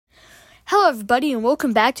Hello, everybody, and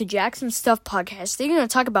welcome back to Jackson Stuff Podcast. Today, we're going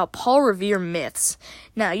to talk about Paul Revere myths.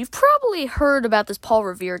 Now, you've probably heard about this Paul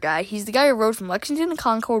Revere guy. He's the guy who rode from Lexington to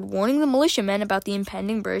Concord, warning the militiamen about the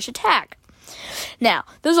impending British attack. Now,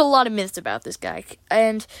 there's a lot of myths about this guy,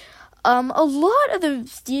 and a lot of the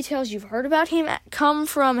details you've heard about him come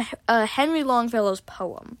from Henry Longfellow's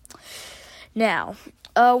poem. Now,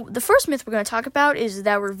 the first myth we're going to talk about is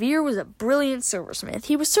that Revere was a brilliant silversmith.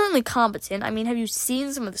 He was certainly competent. I mean, have you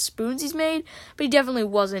seen some of the spoons he's made? But he definitely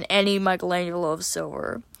wasn't any Michelangelo of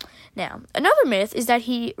silver. Now, another myth is that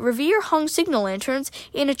Revere hung signal lanterns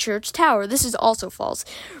in a church tower. This is also false.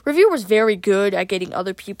 Revere was very good at getting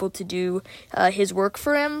other people to do his work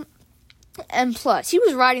for him. And plus, he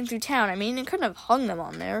was riding through town. I mean, he couldn't have hung them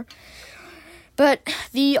on there. But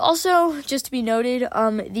also, just to be noted,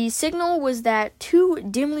 the signal was that two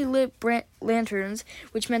dimly lit lanterns,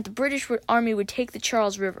 which meant the British army would take the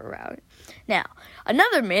Charles River route. Now,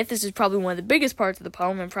 another myth, this is probably one of the biggest parts of the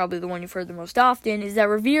poem, and probably the one you've heard the most often, is that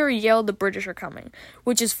Revere yelled the British are coming,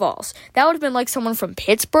 which is false. That would have been like someone from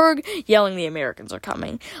Pittsburgh yelling the Americans are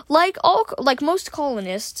coming. Like most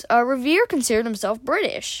colonists, Revere considered himself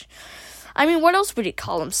British. I mean, what else would he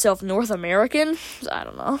call himself? North American? I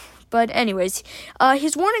don't know. But anyways,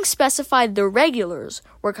 his warning specified the regulars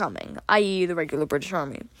were coming, i.e. the regular British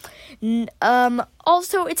Army.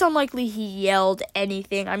 Also, it's unlikely he yelled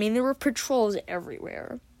anything. I mean, there were patrols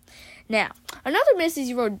everywhere. Now, another myth is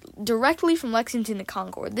he rode directly from Lexington to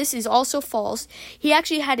Concord. This is also false. He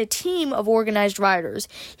actually had a team of organized riders.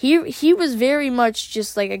 He was very much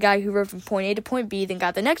just like a guy who rode from point A to point B, then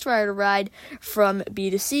got the next rider to ride from B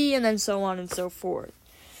to C, and then so on and so forth.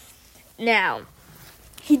 Now,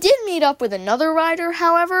 he did meet up with another rider,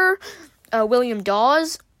 however, William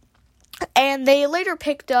Dawes, and they later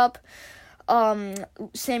picked up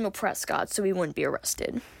Samuel Prescott, so he wouldn't be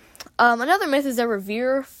arrested. Another myth is that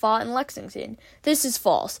Revere fought in Lexington. This is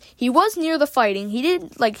false. He was near the fighting. He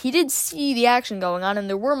did see the action going on, and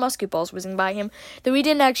there were musket balls whizzing by him, though he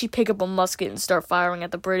didn't actually pick up a musket and start firing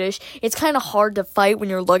at the British. It's kind of hard to fight when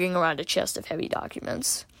you're lugging around a chest of heavy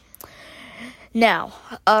documents. Now,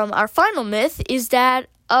 our final myth is that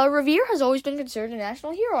Revere has always been considered a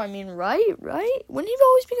national hero. I mean, right? Wouldn't he have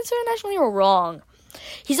always been considered a national hero? Wrong.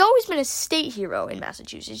 He's always been a state hero in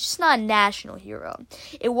Massachusetts, just not a national hero.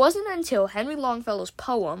 It wasn't until Henry Longfellow's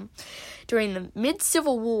poem during the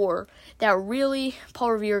mid-Civil War that really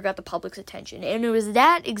Paul Revere got the public's attention. And it was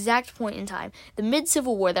that exact point in time, the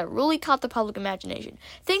mid-Civil War, that really caught the public imagination.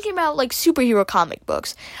 Thinking about, superhero comic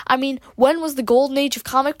books. I mean, when was the golden age of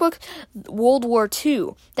comic books? World War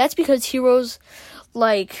II. That's because heroes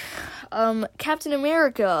like Captain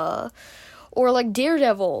America or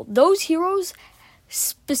Daredevil, those heroes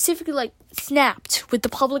specifically snapped with the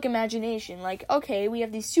public imagination. Okay, we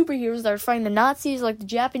have these superheroes that are fighting the Nazis the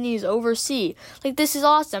Japanese overseas. This is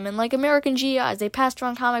awesome. And American GIs, they passed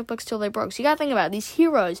around comic books till they broke. So you gotta think about it. These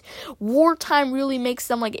heroes, wartime really makes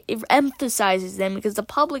them it emphasizes them because the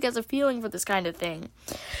public has a feeling for this kind of thing.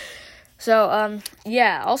 So,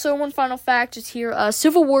 also one final fact is here,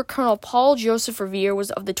 Civil War Colonel Paul Joseph Revere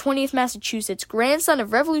was of the 20th Massachusetts, grandson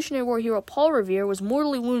of Revolutionary War hero Paul Revere, was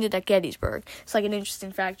mortally wounded at Gettysburg. It's an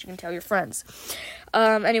interesting fact you can tell your friends.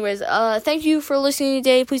 Thank you for listening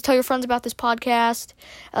today. Please tell your friends about this podcast.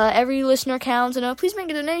 Every listener counts, and please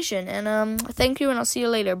make a donation. And, thank you, and I'll see you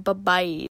later. Bye-bye.